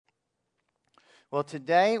Well,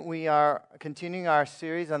 today we are continuing our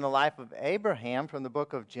series on the life of Abraham from the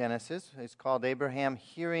book of Genesis. It's called Abraham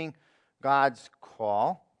Hearing God's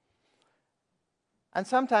Call. And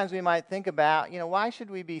sometimes we might think about, why should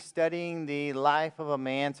we be studying the life of a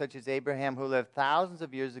man such as Abraham who lived thousands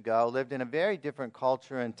of years ago, lived in a very different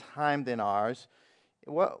culture and time than ours?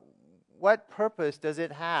 What purpose does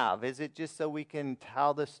it have? Is it just so we can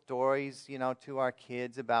tell the stories, to our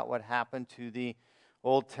kids about what happened to the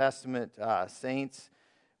Old Testament saints?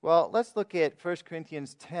 Well, let's look at 1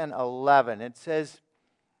 Corinthians 10:11. It says,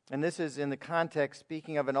 and this is in the context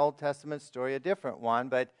speaking of an Old Testament story, a different one,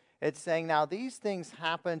 but it's saying, now these things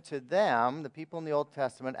happened to them, the people in the Old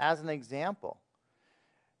Testament, as an example.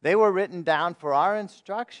 They were written down for our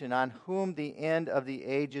instruction, on whom the end of the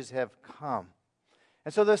ages have come.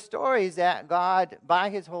 And so the stories that God, by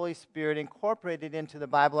His Holy Spirit, incorporated into the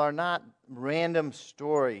Bible are not random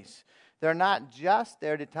stories. They're not just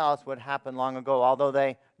there to tell us what happened long ago, although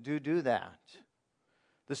they do that.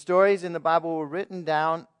 The stories in the Bible were written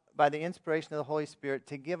down by the inspiration of the Holy Spirit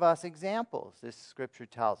to give us examples, this Scripture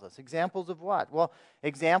tells us. Examples of what? Well,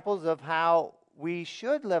 examples of how we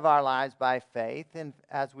should live our lives by faith and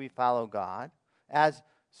as we follow God, as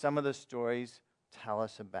some of the stories tell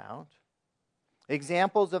us about.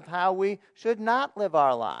 Examples of how we should not live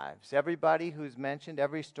our lives. Everybody who's mentioned,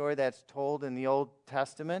 every story that's told in the Old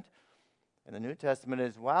Testament, and the New Testament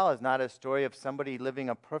as well, is not a story of somebody living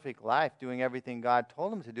a perfect life, doing everything God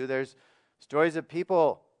told them to do. There's stories of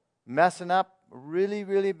people messing up really,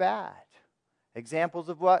 really bad. Examples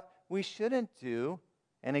of what we shouldn't do,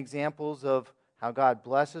 and examples of how God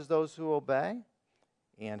blesses those who obey,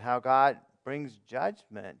 and how God brings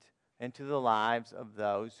judgment into the lives of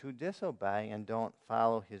those who disobey and don't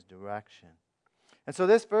follow His direction. And so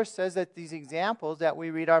this verse says that these examples that we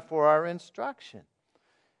read are for our instruction.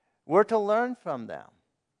 We're to learn from them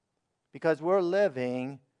because we're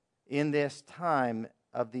living in this time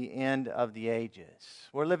of the end of the ages.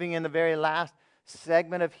 We're living in the very last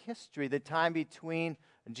segment of history, the time between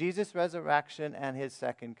Jesus' resurrection and His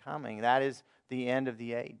second coming. That is the end of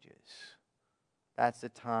the ages. That's the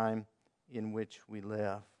time in which we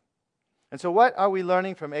live. And so what are we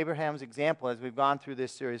learning from Abraham's example as we've gone through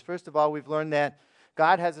this series? First of all, we've learned that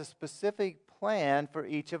God has a specific plan for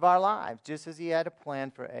each of our lives, just as He had a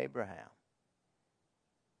plan for Abraham.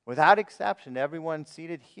 Without exception, everyone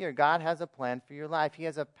seated here, God has a plan for your life. He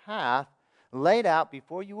has a path laid out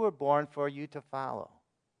before you were born for you to follow.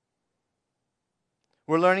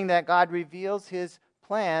 We're learning that God reveals His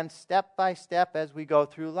plan step by step as we go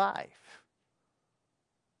through life.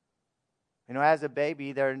 As a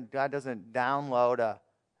baby, God doesn't download a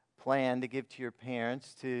plan to give to your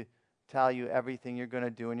parents to tell you everything you're going to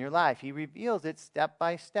do in your life. He reveals it step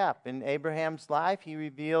by step. In Abraham's life, He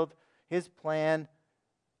revealed His plan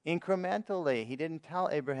incrementally. He didn't tell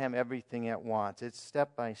Abraham everything at once. It's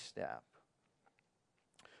step by step.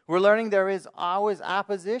 We're learning there is always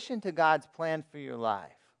opposition to God's plan for your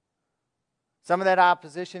life. Some of that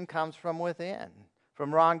opposition comes from within,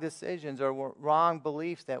 from wrong decisions or wrong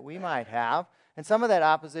beliefs that we might have. And some of that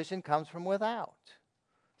opposition comes from without,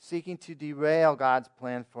 seeking to derail God's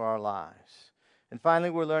plan for our lives. And finally,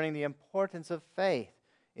 we're learning the importance of faith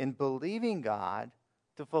in believing God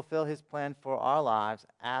to fulfill His plan for our lives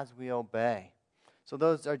as we obey. So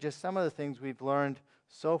those are just some of the things we've learned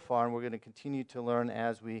so far, and we're going to continue to learn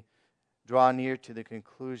as we draw near to the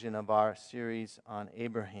conclusion of our series on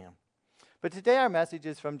Abraham. But today our message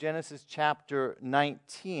is from Genesis chapter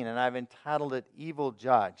 19, and I've entitled it Evil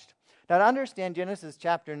Judged. Now, to understand Genesis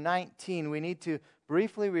chapter 19, we need to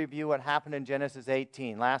briefly review what happened in Genesis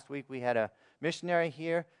 18. Last week we had a missionary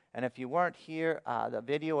here, and if you weren't here, the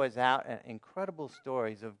video is out, and incredible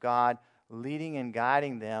stories of God leading and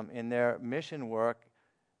guiding them in their mission work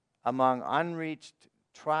among unreached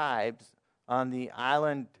tribes on the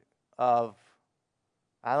island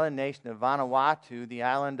nation of Vanuatu, the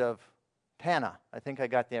island of Tanna. I think I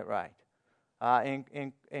got that right.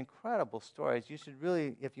 Incredible stories. You should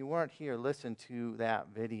really, if you weren't here, listen to that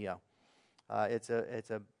video. It's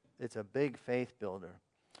a big faith builder.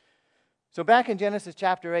 So back in Genesis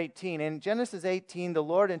chapter 18, in Genesis 18, the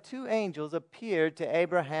Lord and two angels appeared to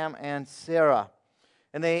Abraham and Sarah.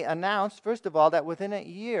 And they announced, first of all, that within a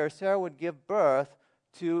year, Sarah would give birth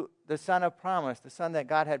to the son of promise, the son that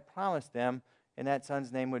God had promised them, and that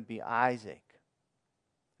son's name would be Isaac.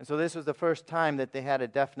 And so this was the first time that they had a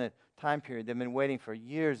definite time period. They've been waiting for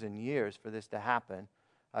years and years for this to happen.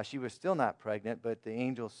 She was still not pregnant, but the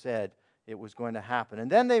angel said it was going to happen. And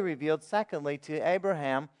then they revealed, secondly, to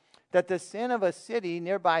Abraham that the sin of a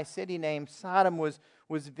nearby city named Sodom was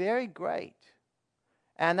very great.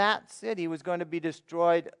 And that city was going to be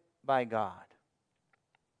destroyed by God.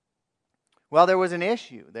 Well, there was an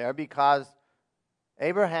issue there because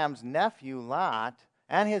Abraham's nephew Lot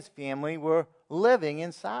and his family were living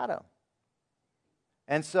in Sodom.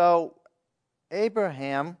 And so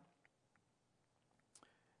Abraham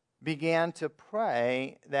began to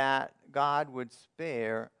pray that God would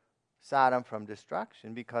spare Sodom from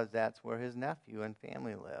destruction because that's where his nephew and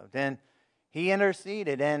family lived. And he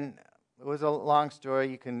interceded, and it was a long story.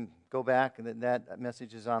 You can go back, and that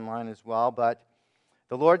message is online as well. But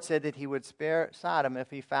the Lord said that he would spare Sodom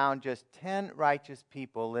if he found just 10 righteous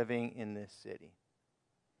people living in this city.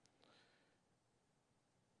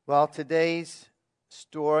 Well, today's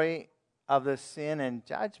story of the sin and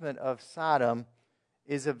judgment of Sodom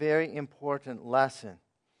is a very important lesson.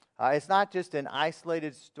 It's not just an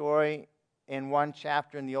isolated story in one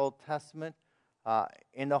chapter in the Old Testament.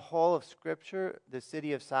 In the whole of Scripture, the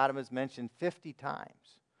city of Sodom is mentioned 50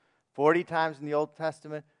 times. 40 times in the Old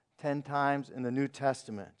Testament, 10 times in the New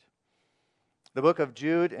Testament. The book of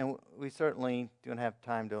Jude, and we certainly don't have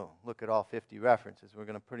time to look at all 50 references. We're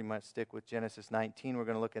going to pretty much stick with Genesis 19. We're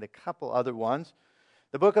going to look at a couple other ones.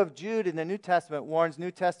 The book of Jude in the New Testament warns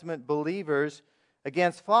New Testament believers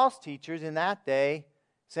against false teachers in that day,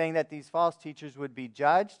 saying that these false teachers would be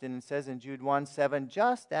judged. And it says in Jude 1:7,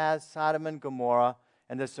 just as Sodom and Gomorrah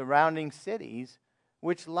and the surrounding cities,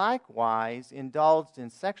 which likewise indulged in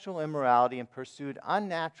sexual immorality and pursued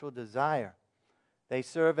unnatural desire, they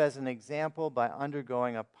serve as an example by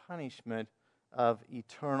undergoing a punishment of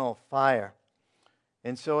eternal fire.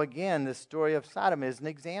 And so again, the story of Sodom is an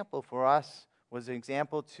example for us, was an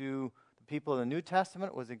example to the people of the New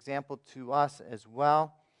Testament, was an example to us as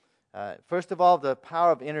well. First of all, the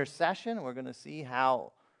power of intercession. We're going to see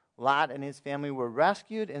how Lot and his family were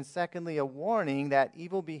rescued. And secondly, a warning that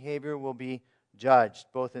evil behavior will be judged,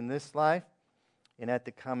 both in this life and at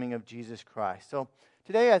the coming of Jesus Christ. So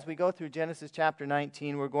today, as we go through Genesis chapter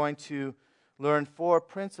 19, we're going to learn four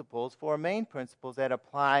main principles that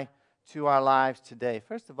apply to our lives today.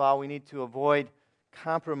 First of all, we need to avoid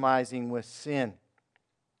compromising with sin.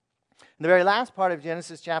 In the very last part of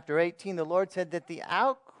Genesis chapter 18, the Lord said that the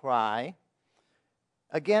outcry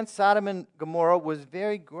against Sodom and Gomorrah was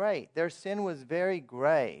very great. Their sin was very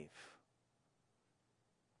grave.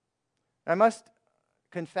 I must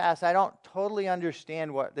confess, I don't totally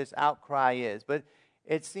understand what this outcry is, but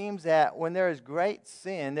it seems that when there is great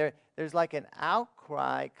sin, there's like an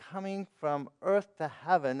outcry coming from earth to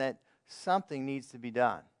heaven that something needs to be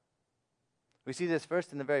done. We see this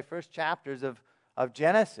first in the very first chapters of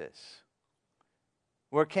Genesis,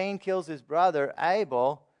 where Cain kills his brother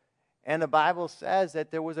Abel, and the Bible says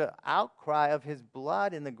that there was an outcry of his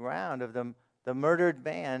blood in the ground, of the murdered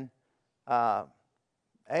man,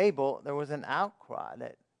 Abel. There was an outcry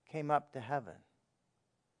that came up to heaven.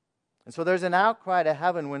 And so there's an outcry to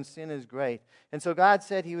heaven when sin is great. And so God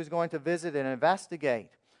said he was going to visit and investigate.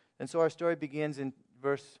 And so our story begins in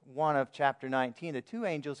verse 1 of chapter 19. The two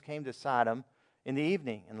angels came to Sodom in the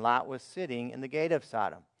evening, and Lot was sitting in the gate of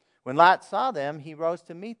Sodom. When Lot saw them, he rose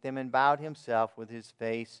to meet them and bowed himself with his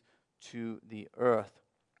face to the earth.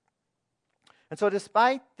 And so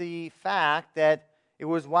despite the fact that it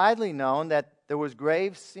was widely known that there was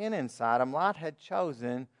grave sin in Sodom, Lot had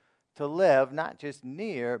chosen to live not just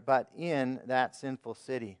near, but in that sinful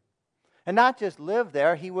city. And not just live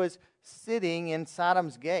there, he was sitting in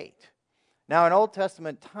Sodom's gate. Now, in Old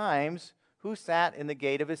Testament times, who sat in the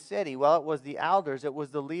gate of a city? Well, it was the elders, it was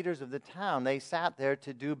the leaders of the town. They sat there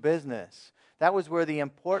to do business. That was where the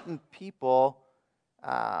important people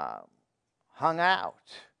hung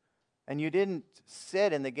out. And you didn't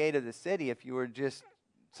sit in the gate of the city if you were just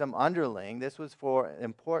some underling. This was for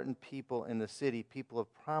important people in the city, people of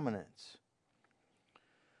prominence.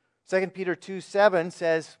 2 Peter 2:7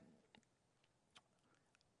 says,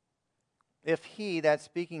 if he, that's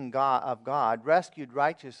speaking of God, rescued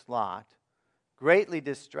righteous Lot, greatly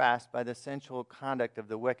distressed by the sensual conduct of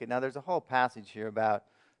the wicked. Now, there's a whole passage here about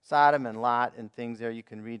Sodom and Lot and things there you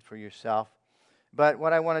can read for yourself. But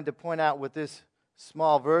what I wanted to point out with this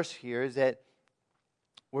small verse here is that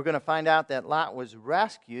we're going to find out that Lot was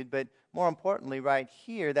rescued, but more importantly right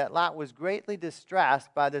here, that Lot was greatly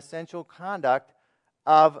distressed by the sensual conduct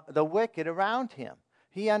of the wicked around him.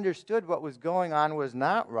 He understood what was going on was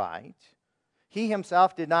not right. He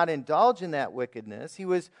himself did not indulge in that wickedness. He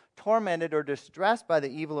was tormented or distressed by the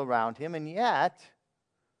evil around him, and yet,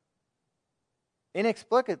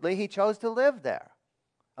 inexplicably, he chose to live there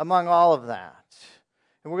among all of that.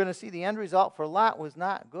 And we're going to see the end result for Lot was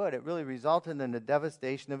not good. It really resulted in the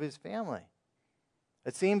devastation of his family.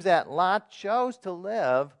 It seems that Lot chose to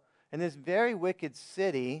live in this very wicked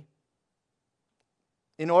city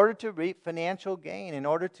in order to reap financial gain, in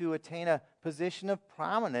order to attain a position of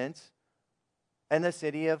prominence and the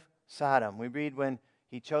city of Sodom. We read when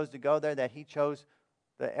he chose to go there that he chose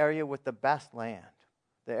the area with the best land,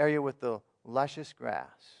 the area with the luscious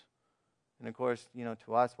grass. And of course,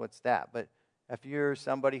 to us, what's that? But if you're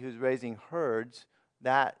somebody who's raising herds,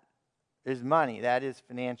 that is money. That is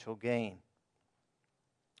financial gain.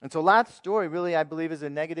 And so Lot's story really, I believe, is a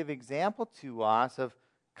negative example to us of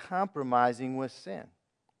compromising with sin.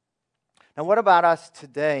 Now, what about us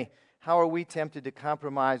today? How are we tempted to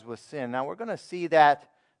compromise with sin? Now, we're going to see that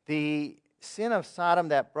the sin of Sodom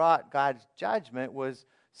that brought God's judgment was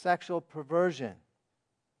sexual perversion.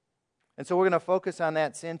 And so we're going to focus on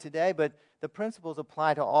that sin today, but the principles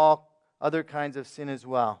apply to all other kinds of sin as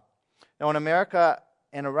well. Now, in America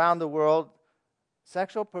and around the world,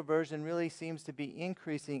 sexual perversion really seems to be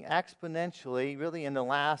increasing exponentially, really in the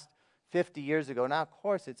last 50 years ago. Now, of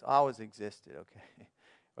course, it's always existed, okay?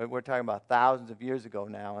 We're talking about thousands of years ago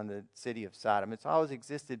now in the city of Sodom. It's always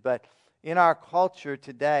existed, but in our culture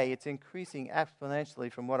today, it's increasing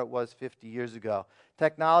exponentially from what it was 50 years ago.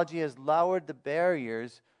 Technology has lowered the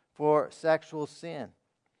barriers for sexual sin.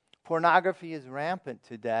 Pornography is rampant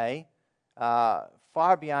today,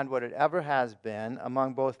 far beyond what it ever has been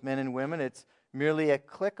among both men and women. It's merely a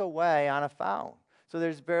click away on a phone. So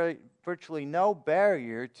there's virtually no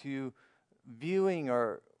barrier to viewing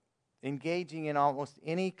or engaging in almost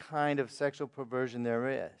any kind of sexual perversion there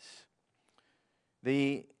is.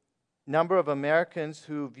 The number of Americans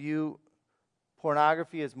who view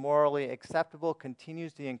pornography as morally acceptable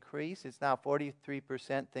continues to increase. It's now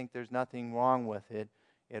 43% think there's nothing wrong with it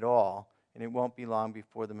at all. And it won't be long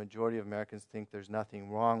before the majority of Americans think there's nothing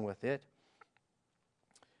wrong with it.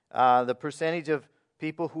 The percentage of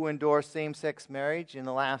people who endorse same-sex marriage in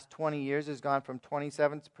the last 20 years has gone from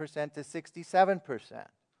 27% to 67%.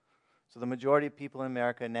 So the majority of people in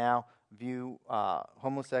America now view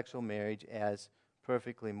homosexual marriage as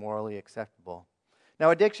perfectly morally acceptable. Now,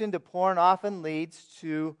 addiction to porn often leads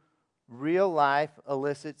to real-life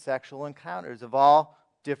illicit sexual encounters of all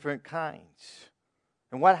different kinds.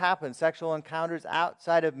 And what happens? Sexual encounters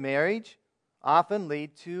outside of marriage often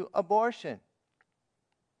lead to abortion,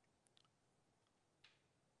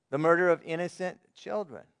 the murder of innocent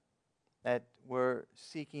children that we're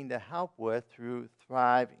seeking to help with through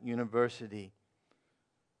Thrive University.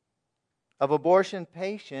 Of abortion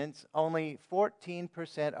patients, only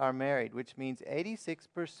 14% are married, which means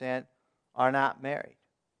 86% are not married.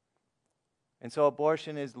 And so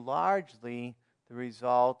abortion is largely the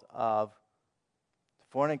result of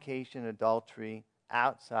fornication, adultery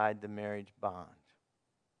outside the marriage bond.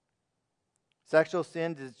 Sexual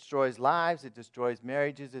sin destroys lives, it destroys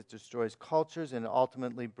marriages, it destroys cultures, and it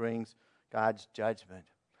ultimately brings God's judgment.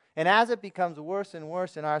 And as it becomes worse and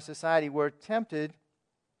worse in our society, we're tempted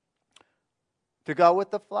to go with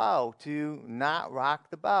the flow, to not rock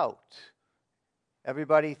the boat.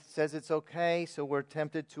 Everybody says it's okay, so we're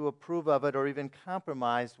tempted to approve of it or even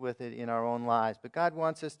compromise with it in our own lives. But God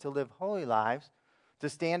wants us to live holy lives, to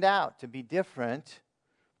stand out, to be different,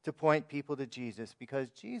 to point people to Jesus, because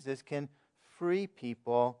Jesus can free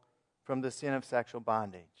people from the sin of sexual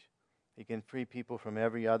bondage. He can free people from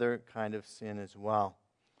every other kind of sin as well.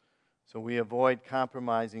 So we avoid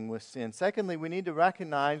compromising with sin. Secondly, we need to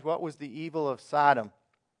recognize what was the evil of Sodom.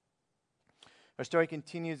 Our story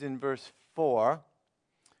continues in verse 4.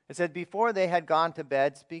 It said, before they had gone to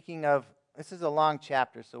bed, speaking of, this is a long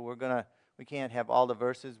chapter, so we can't have all the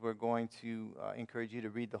verses. We're going to encourage you to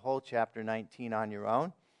read the whole chapter 19 on your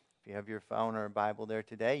own. If you have your phone or Bible there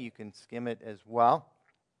today, you can skim it as well.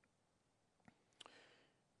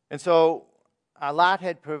 And so Lot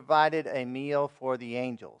had provided a meal for the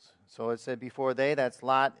angels. So it said before that's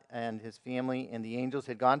Lot and his family and the angels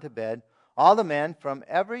had gone to bed, all the men from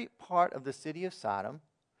every part of the city of Sodom,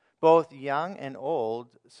 both young and old,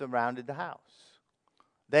 surrounded the house.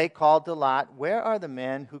 They called to Lot, where are the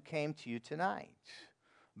men who came to you tonight?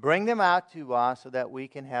 Bring them out to us so that we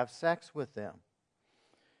can have sex with them.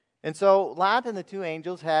 And so Lot and the two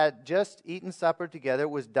angels had just eaten supper together. It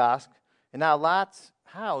was dusk. And now Lot's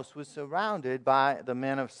house was surrounded by the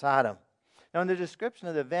men of Sodom. Now, in the description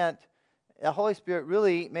of the event, the Holy Spirit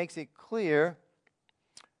really makes it clear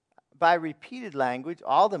by repeated language,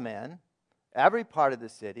 all the men, every part of the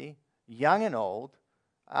city, young and old,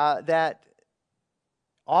 that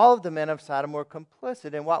all of the men of Sodom were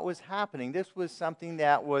complicit in what was happening. This was something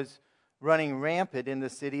that was running rampant in the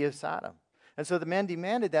city of Sodom. And so the men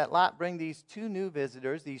demanded that Lot bring these two new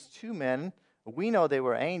visitors, these two men. We know they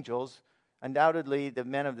were angels. Undoubtedly, the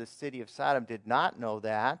men of the city of Sodom did not know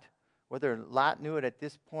that. Whether Lot knew it at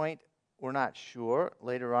this point, we're not sure.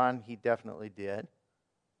 Later on, he definitely did.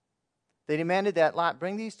 They demanded that Lot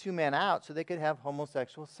bring these two men out so they could have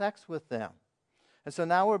homosexual sex with them. And so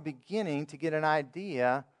now we're beginning to get an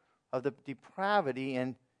idea of the depravity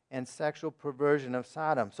and sexual perversion of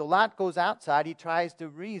Sodom. So Lot goes outside. He tries to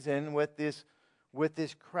reason with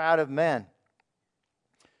this crowd of men.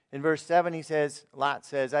 In verse 7, Lot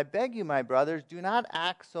says, I beg you, my brothers, do not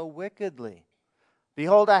act so wickedly.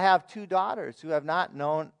 Behold, I have 2 daughters who have not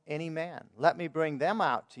known any man. Let me bring them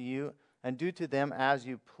out to you and do to them as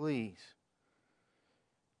you please.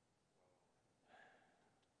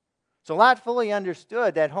 So Lot fully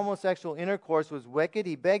understood that homosexual intercourse was wicked.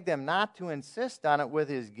 He begged them not to insist on it with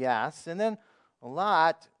his guests. And then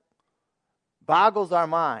Lot boggles our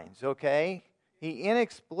minds, okay? He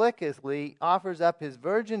inexplicably offers up his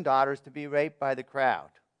virgin daughters to be raped by the crowd.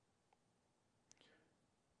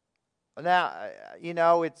 Now,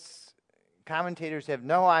 commentators have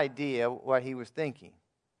no idea what he was thinking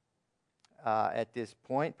at this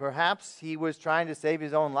point. Perhaps he was trying to save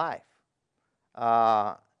his own life.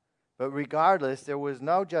 But regardless, there was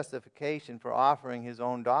no justification for offering his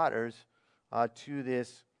own daughters to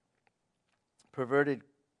this perverted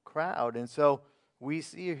crowd. And so we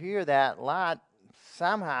see here that Lot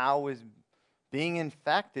somehow was being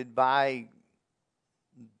infected by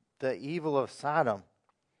the evil of Sodom.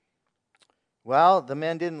 Well, the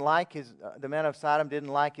men of Sodom didn't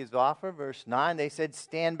like his offer. Verse 9, they said,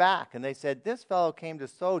 stand back. And they said, this fellow came to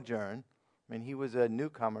sojourn. I mean, he was a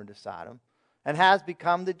newcomer to Sodom, and has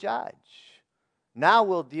become the judge. Now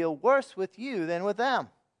we'll deal worse with you than with them.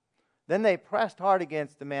 Then they pressed hard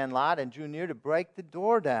against the man Lot and drew near to break the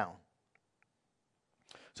door down.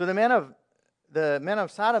 So the men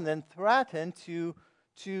of Sodom then threatened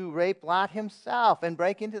to rape Lot himself and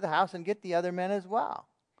break into the house and get the other men as well.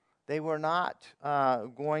 They were not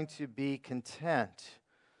going to be content.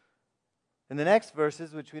 In the next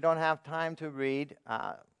verses, which we don't have time to read,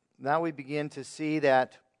 now we begin to see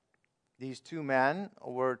that these 2 men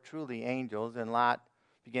were truly angels, and Lot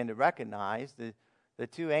began to recognize the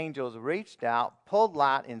 2 angels reached out, pulled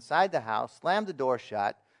Lot inside the house, slammed the door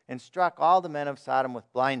shut, and struck all the men of Sodom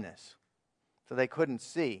with blindness. So they couldn't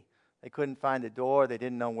see. They couldn't find the door. They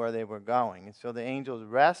didn't know where they were going. And so the angels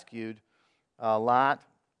rescued Lot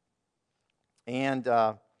and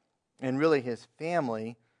really his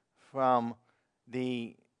family from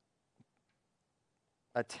the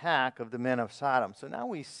attack of the men of Sodom. So now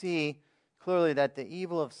we see clearly that the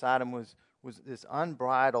evil of Sodom was this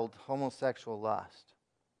unbridled homosexual lust.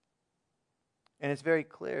 And it's very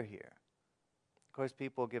clear here. Of course,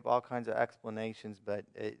 people give all kinds of explanations, but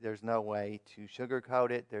there's no way to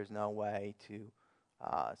sugarcoat it. There's no way to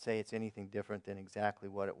say it's anything different than exactly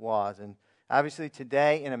what it was. And obviously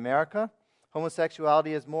today in America,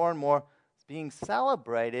 homosexuality is more and more being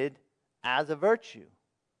celebrated as a virtue.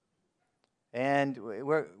 And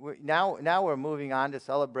now we're moving on to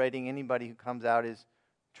celebrating anybody who comes out as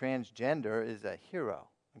transgender is a hero,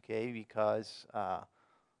 okay? Because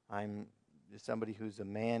I'm somebody who's a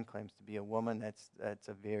man claims to be a woman. That's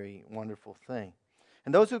a very wonderful thing.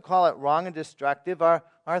 And those who call it wrong and destructive are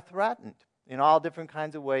threatened in all different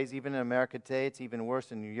kinds of ways. Even in America today, it's even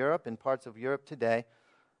worse in Europe, in parts of Europe today.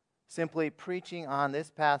 Simply preaching on this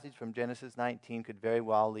passage from Genesis 19 could very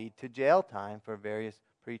well lead to jail time for various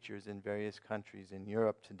preachers in various countries in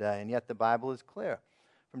Europe today. And yet the Bible is clear.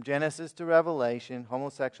 From Genesis to Revelation,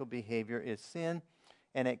 homosexual behavior is sin,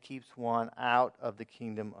 and it keeps one out of the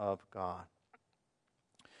kingdom of God.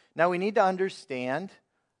 Now we need to understand,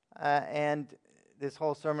 and this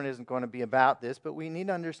whole sermon isn't going to be about this, but we need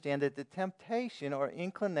to understand that the temptation or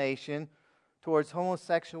inclination towards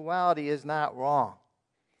homosexuality is not wrong.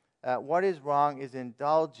 What is wrong is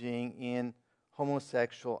indulging in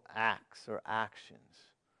homosexual acts or actions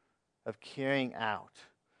of carrying out.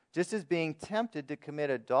 Just as being tempted to commit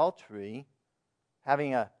adultery,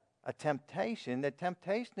 having a temptation, the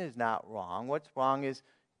temptation is not wrong. What's wrong is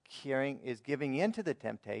giving into the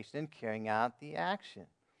temptation and carrying out the action.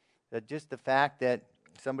 That just the fact that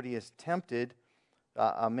somebody is tempted,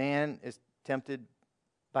 a man is tempted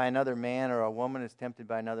by another man or a woman is tempted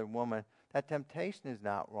by another woman, that temptation is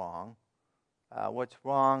not wrong. What's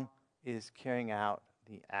wrong is carrying out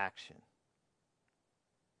the action.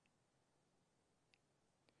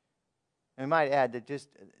 I might add that just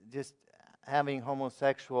having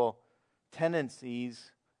homosexual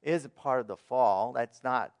tendencies is a part of the fall. That's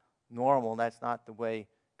not normal. That's not the way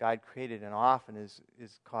God created, and often is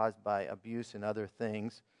caused by abuse and other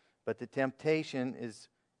things. But the temptation is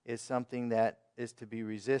something that is to be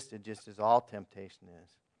resisted, just as all temptation is.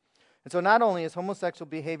 And so not only is homosexual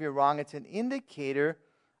behavior wrong, it's an indicator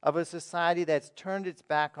of a society that's turned its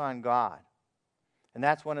back on God. And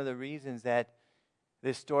that's one of the reasons that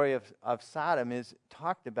this story of Sodom is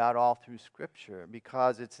talked about all through Scripture,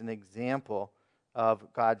 because it's an example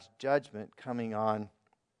of God's judgment coming on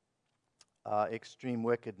extreme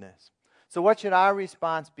wickedness. So what should our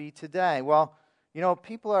response be today? Well,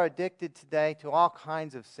 people are addicted today to all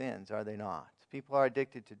kinds of sins, are they not? People are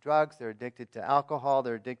addicted to drugs, they're addicted to alcohol,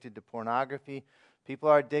 they're addicted to pornography. People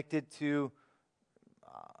are addicted to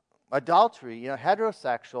adultery,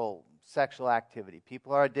 heterosexual sexual activity.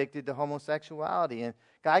 People are addicted to homosexuality, and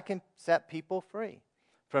God can set people free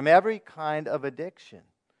from every kind of addiction,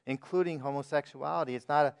 including homosexuality. It's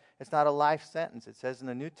not a life sentence. It says in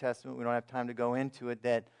the New Testament, we don't have time to go into it,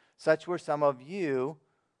 that such were some of you.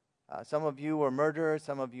 Some of you were murderers,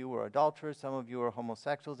 some of you were adulterers, some of you were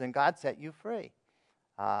homosexuals, and God set you free.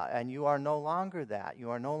 And you are no longer that. You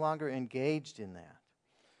are no longer engaged in that.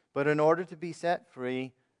 But in order to be set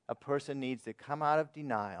free, a person needs to come out of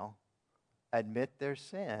denial, admit their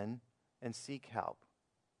sin, and seek help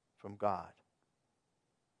from God.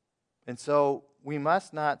 And so we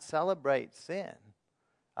must not celebrate sin.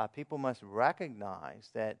 People must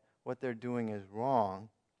recognize that what they're doing is wrong.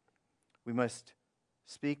 We must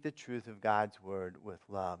speak the truth of God's word with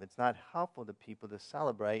love. It's not helpful to people to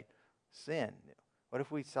celebrate sin. What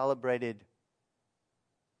if we celebrated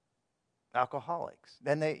alcoholics?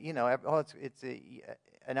 Then they,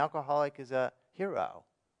 an alcoholic is a hero.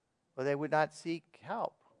 Well, they would not seek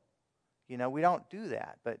help. We don't do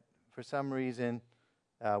that. But for some reason,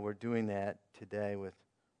 we're doing that today with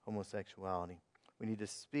homosexuality. We need to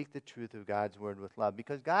speak the truth of God's word with love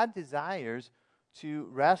because God desires to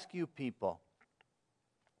rescue people.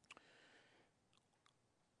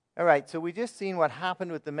 All right, so we just seen what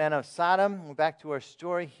happened with the men of Sodom. We're back to our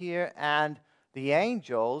story here, and the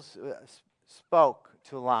angels spoke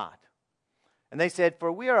to Lot. And they said,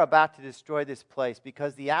 "For we are about to destroy this place,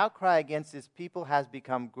 because the outcry against this people has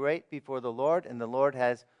become great before the Lord, and the Lord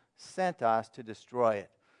has sent us to destroy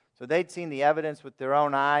it." So they'd seen the evidence with their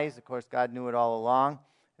own eyes. Of course, God knew it all along.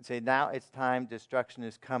 And said, now it's time, destruction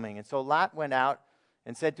is coming. And so Lot went out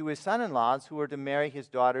and said to his son-in-laws who were to marry his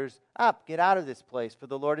daughters, "Up, get out of this place, for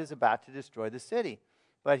the Lord is about to destroy the city."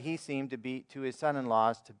 But he seemed to his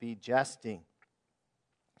son-in-laws to be jesting.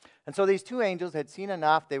 And so these two angels had seen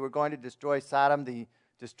enough. They were going to destroy Sodom. The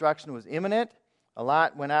destruction was imminent.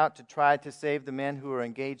 Lot went out to try to save the men who were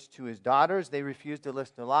engaged to his daughters. They refused to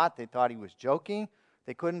listen to Lot. They thought he was joking.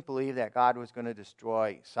 They couldn't believe that God was going to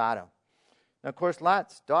destroy Sodom. Now, of course,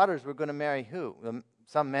 Lot's daughters were going to marry who?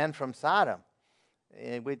 Some men from Sodom,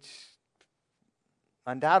 which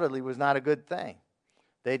undoubtedly was not a good thing.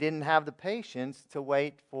 They didn't have the patience to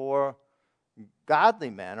wait for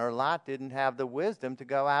godly men, or Lot didn't have the wisdom to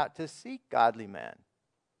go out to seek godly men.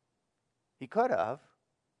 He could have.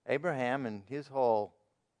 Abraham and his whole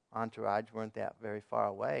entourage weren't that very far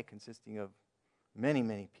away, consisting of many,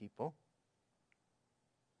 many people.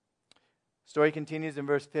 Story continues in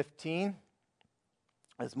verse 15.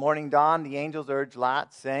 As morning dawned, the angels urged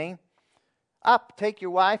Lot, saying, "Up, take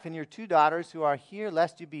your wife and your two daughters who are here,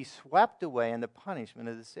 lest you be swept away in the punishment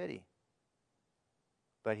of the city."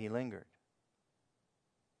 But he lingered.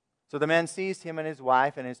 So the men seized him and his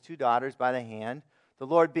wife and his two daughters by the hand, the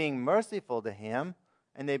Lord being merciful to him,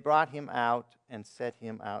 and they brought him out and set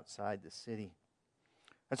him outside the city.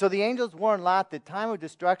 And so the angels warned Lot that time of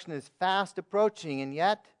destruction is fast approaching, and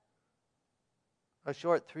yet a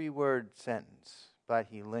short 3-word sentence, but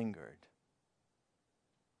he lingered.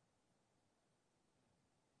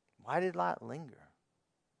 Why did Lot linger?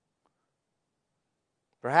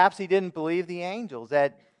 Perhaps he didn't believe the angels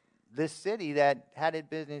that this city that had it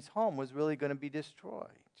been his home was really going to be destroyed.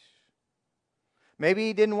 Maybe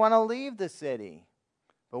he didn't want to leave the city.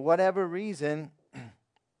 For whatever reason,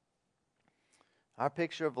 our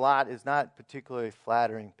picture of Lot is not a particularly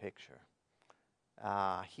flattering picture.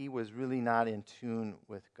 He was really not in tune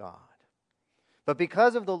with God. But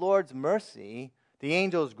because of the Lord's mercy, the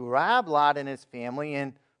angels grabbed Lot and his family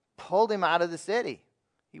and pulled him out of the city.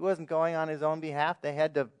 He wasn't going on his own behalf. They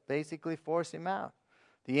had to basically force him out.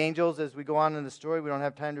 The angels, as we go on in the story, we don't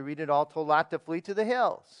have time to read it all, told Lot to flee to the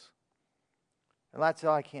hills. And Lot said,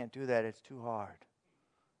 "Oh, I can't do that. It's too hard.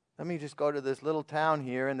 Let me just go to this little town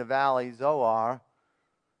here in the valley, Zoar,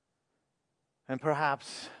 and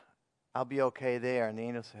perhaps I'll be okay there." And the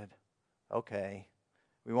angel said, "Okay,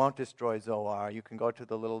 we won't destroy Zoar. You can go to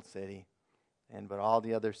the little city, but all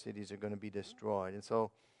the other cities are going to be destroyed." And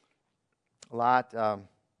so Lot.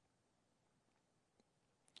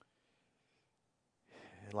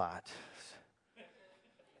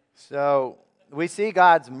 So we see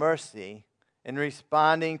God's mercy in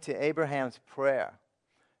responding to Abraham's prayer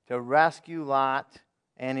to rescue Lot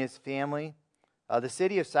and his family. The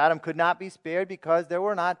city of Sodom could not be spared because there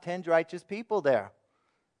were not 10 righteous people there.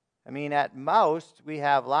 I mean, at most, we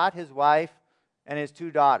have Lot, his wife, and his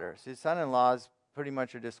 2 daughters. His son-in-laws pretty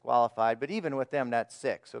much are disqualified, but even with them, that's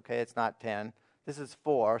 6, okay? It's not 10. This is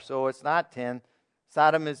 4, so it's not 10.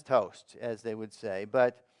 Sodom is toast, as they would say,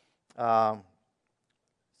 but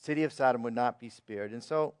city of Sodom would not be spared. And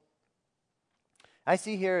so I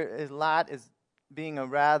see here Lot as being a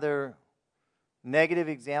rather negative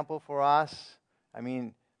example for us. I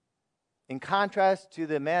mean, in contrast to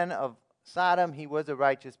the men of Sodom, he was a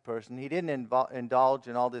righteous person. He didn't indulge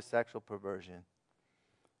in all this sexual perversion.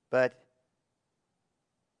 But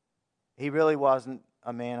he really wasn't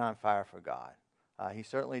a man on fire for God. He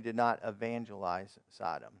certainly did not evangelize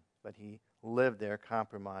Sodom, but he lived there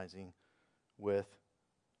compromising with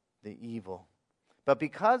the evil. But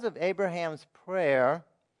because of Abraham's prayer,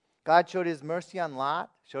 God showed his mercy on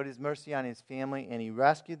Lot, showed his mercy on his family, and he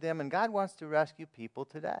rescued them. And God wants to rescue people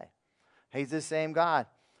today. He's the same God.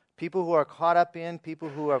 People who are caught up in, people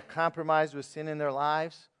who have compromised with sin in their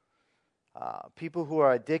lives, people who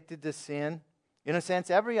are addicted to sin. In a sense,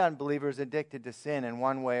 every unbeliever is addicted to sin in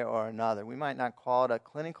one way or another. We might not call it a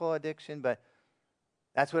clinical addiction, but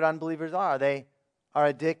that's what unbelievers are. They are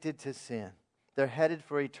addicted to sin. They're headed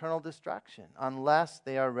for eternal destruction unless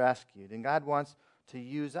they are rescued. And God wants to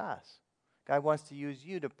use us. God wants to use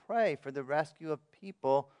you to pray for the rescue of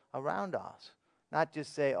people around us. Not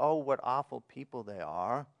just say, oh, what awful people they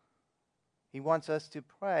are. He wants us to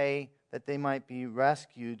pray that they might be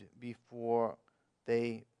rescued before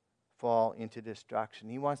they fall into destruction.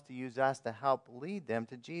 He wants to use us to help lead them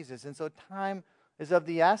to Jesus. And so time is of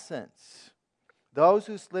the essence. Those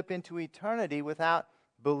who slip into eternity without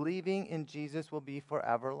believing in Jesus will be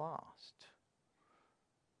forever lost.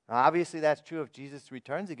 Now, obviously, that's true. If Jesus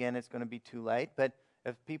returns again, it's going to be too late. But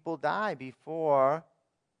if people die before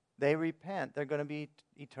they repent, they're going to be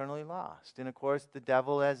eternally lost. And of course, the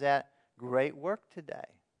devil is at great work today.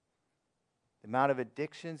 The amount of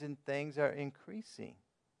addictions and things are increasing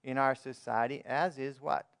in our society, as is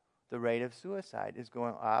what? The rate of suicide is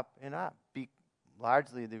going up and up.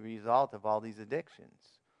 Largely the result of all these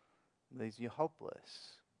addictions. It leaves you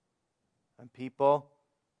hopeless. And people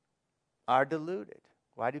are deluded.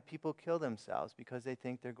 Why do people kill themselves? Because they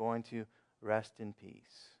think they're going to rest in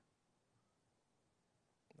peace.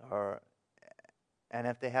 And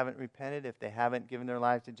if they haven't repented, if they haven't given their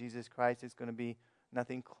lives to Jesus Christ, it's going to be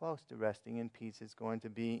nothing close to resting in peace. It's going to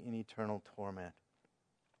be in eternal torment.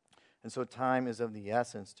 And so time is of the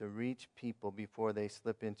essence to reach people before they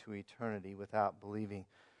slip into eternity without believing.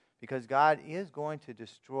 Because God is going to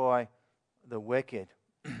destroy the wicked.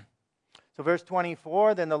 So verse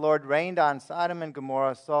 24, then the Lord rained on Sodom and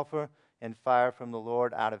Gomorrah sulfur and fire from the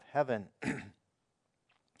Lord out of heaven.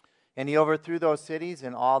 And he overthrew those cities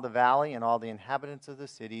and all the valley and all the inhabitants of the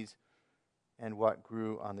cities and what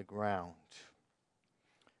grew on the ground.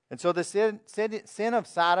 And so the sin of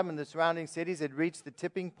Sodom and the surrounding cities had reached the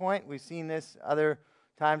tipping point. We've seen this other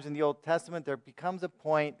times in the Old Testament. There becomes a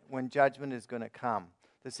point when judgment is going to come.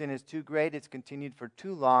 The sin is too great. It's continued for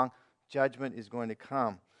too long. Judgment is going to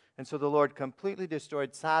come. And so the Lord completely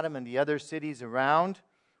destroyed Sodom and the other cities around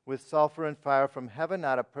with sulfur and fire from heaven.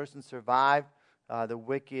 Not a person survived. The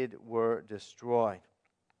wicked were destroyed.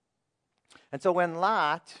 And so when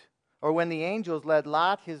the angels led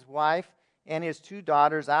Lot, his wife, and his 2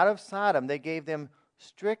 daughters out of Sodom, they gave them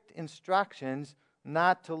strict instructions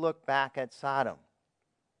not to look back at Sodom.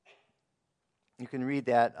 You can read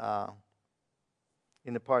that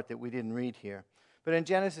in the part that we didn't read here. But in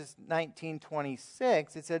Genesis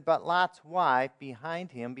 19:26, it said, but Lot's wife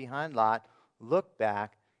behind Lot, looked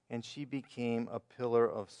back, and she became a pillar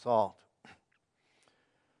of salt.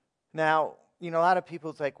 Now, a lot of people,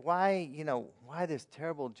 it's like, why this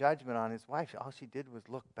terrible judgment on his wife? All she did was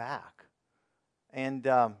look back. And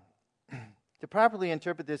to properly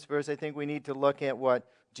interpret this verse, I think we need to look at what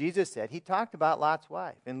Jesus said. He talked about Lot's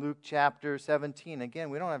wife in Luke chapter 17. Again,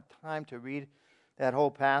 we don't have time to read that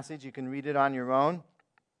whole passage. You can read it on your own.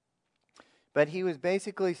 But he was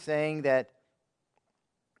basically saying that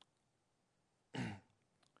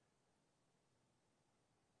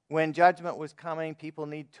when judgment was coming, people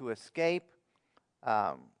need to escape.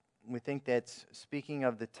 We think that's speaking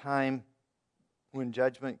of the time when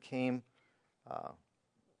judgment came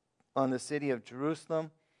on the city of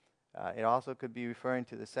Jerusalem. It also could be referring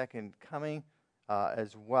to the second coming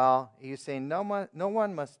as well. He was saying no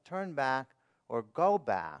one must turn back or go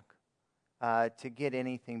back to get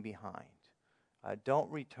anything behind. Don't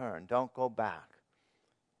return. Don't go back.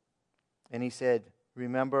 And he said,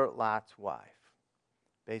 remember Lot's wife.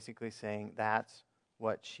 Basically saying that's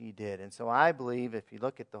what she did. And so I believe if you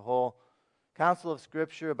look at the whole counsel of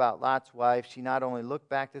Scripture about Lot's wife, she not only looked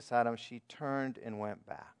back to Sodom, she turned and went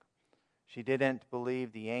back. She didn't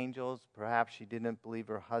believe the angels. Perhaps she didn't believe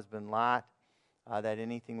her husband Lot, that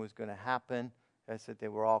anything was going to happen. I said they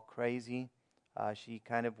were all crazy. She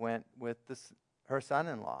kind of went with her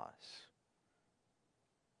son-in-laws,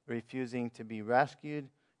 refusing to be rescued,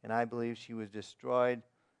 and I believe she was destroyed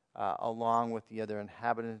along with the other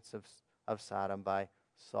inhabitants of Sodom by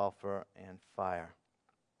sulfur and fire.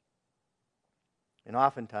 And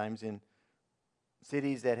oftentimes in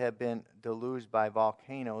cities that have been deluged by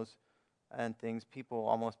volcanoes and things, people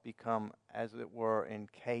almost become, as it were,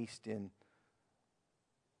 encased in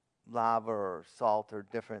lava or salt or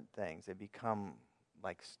different things. They become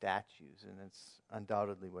like statues, and it's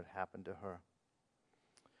undoubtedly what happened to her.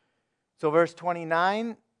 So verse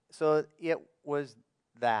 29, so it was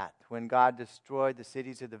that when God destroyed the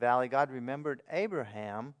cities of the valley, God remembered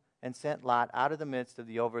Abraham and sent Lot out of the midst of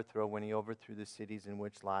the overthrow when he overthrew the cities in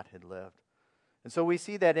which Lot had lived. And so we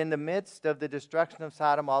see that in the midst of the destruction of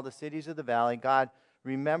Sodom, all the cities of the valley, God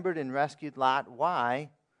remembered and rescued Lot. Why?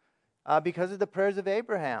 Because of the prayers of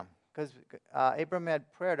Abraham. Because Abraham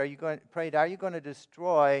had prayed, are you going to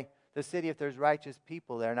destroy the city if there's righteous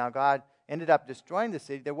people there? Now God ended up destroying the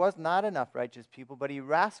city. There was not enough righteous people, but he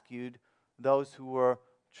rescued those who were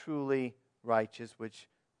truly righteous, which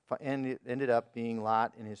ended up being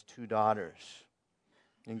Lot and his 2 daughters.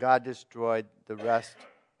 And God destroyed the rest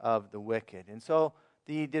of the wicked. And so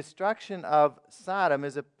the destruction of Sodom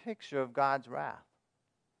is a picture of God's wrath.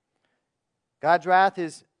 God's wrath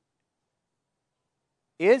is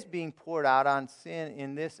being poured out on sin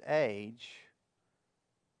in this age,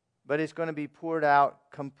 but it's going to be poured out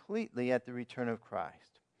completely at the return of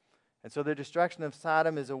Christ. And so the destruction of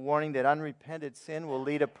Sodom is a warning that unrepented sin will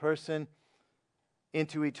lead a person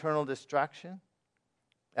into eternal destruction.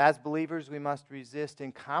 As believers, we must resist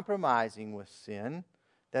in compromising with sin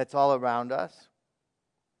that's all around us.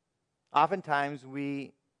 Oftentimes,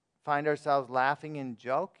 we find ourselves laughing and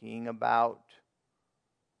joking about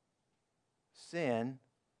sin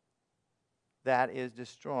that is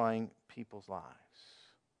destroying people's lives.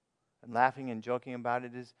 And laughing and joking about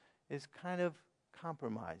it is kind of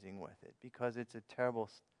compromising with it because it's a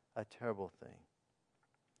terrible thing.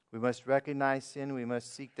 We must recognize sin. We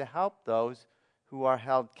must seek to help those who are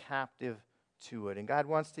held captive to it. And God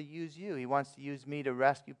wants to use you. He wants to use me to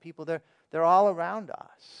rescue people. They're all around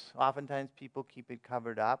us. Oftentimes people keep it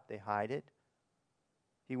covered up. They hide it.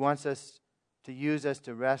 He wants us to use us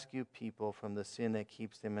to rescue people from the sin that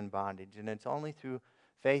keeps them in bondage. And it's only through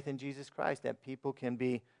faith in Jesus Christ that people can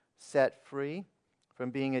be set free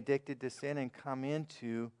from being addicted to sin and come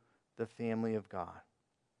into the family of God.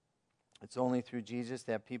 It's only through Jesus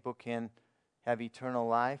that people can have eternal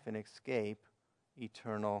life and escape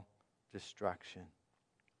eternal destruction.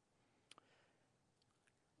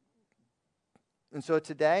 And so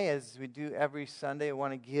today, as we do every Sunday, I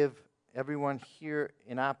want to give everyone here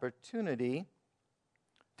an opportunity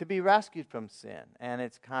to be rescued from sin and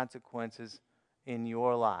its consequences in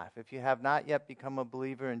your life. If you have not yet become a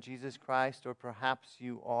believer in Jesus Christ, or perhaps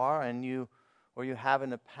you are and you have in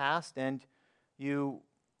the past and you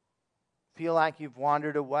feel like you've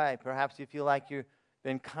wandered away, perhaps you feel like you've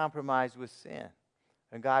been compromised with sin,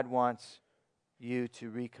 and God wants you to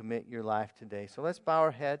recommit your life today. So let's bow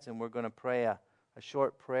our heads and we're going to pray a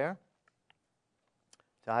short prayer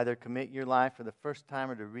to either commit your life for the first time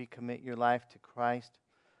or to recommit your life to Christ.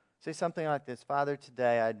 Say something like this: Father,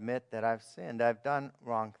 today I admit that I've sinned. I've done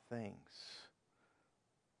wrong things.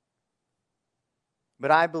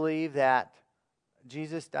 But I believe that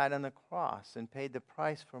Jesus died on the cross and paid the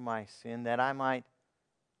price for my sin that I might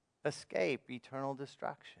escape eternal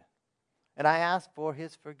destruction. And I ask for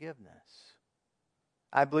his forgiveness.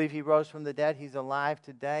 I believe he rose from the dead. He's alive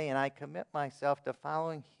today, and I commit myself to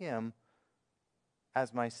following him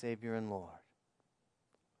as my Savior and Lord.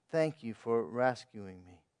 Thank you for rescuing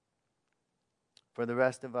me. For the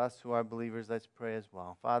rest of us who are believers, let's pray as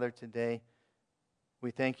well. Father, today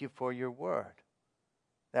we thank you for your word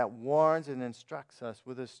that warns and instructs us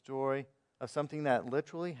with a story of something that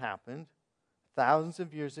literally happened thousands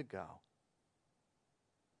of years ago.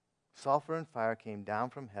 Sulfur and fire came down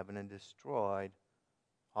from heaven and destroyed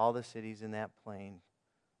all the cities in that plain,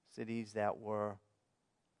 cities that were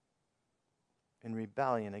in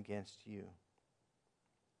rebellion against you.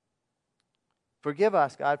 Forgive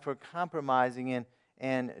us, God, for compromising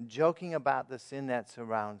and joking about the sin that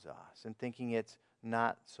surrounds us and thinking it's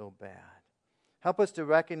not so bad. Help us to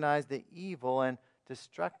recognize the evil and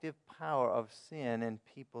destructive power of sin in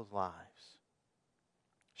people's lives.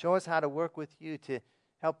 Show us how to work with you to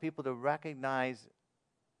help people to recognize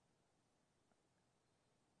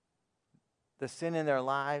the sin in their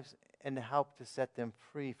lives and to help to set them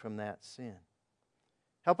free from that sin.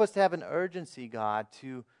 Help us to have an urgency, God,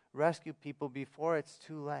 to rescue people before it's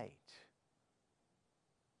too late,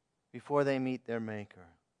 before they meet their Maker.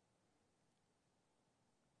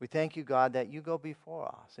 We thank you, God, that you go before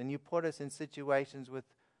us and you put us in situations with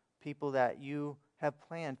people that you have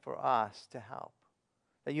planned for us to help,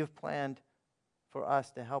 that you've planned for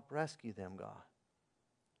us to help rescue them, God.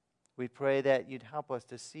 We pray that you'd help us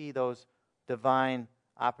to see those divine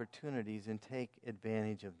opportunities and take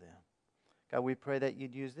advantage of them. God, we pray that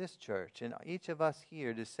you'd use this church and each of us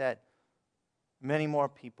here to set many more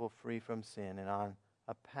people free from sin and on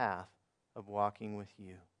a path of walking with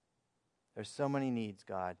you. There's so many needs,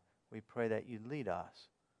 God. We pray that you'd lead us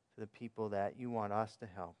to the people that you want us to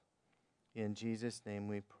help. In Jesus' name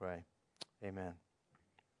we pray. Amen.